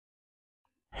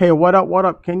Hey, what up? What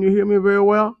up? Can you hear me very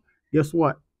well? Guess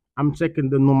what? I'm checking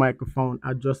the new microphone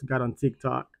I just got on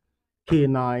TikTok.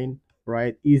 K9,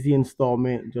 right? Easy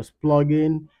installment. Just plug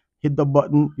in, hit the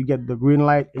button, you get the green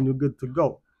light, and you're good to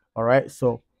go. All right.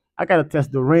 So I gotta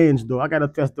test the range though. I gotta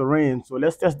test the range. So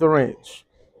let's test the range.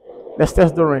 Let's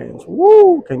test the range.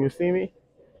 Woo! Can you see me?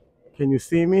 Can you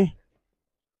see me?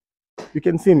 You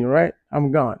can see me, right?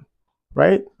 I'm gone.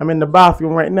 Right? I'm in the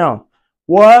bathroom right now.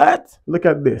 What? Look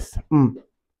at this.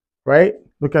 Right?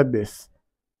 Look at this.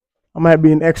 I might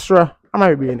be an extra. I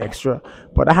might be an extra.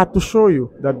 But I had to show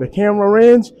you that the camera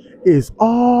range is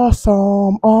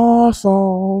awesome.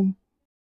 Awesome.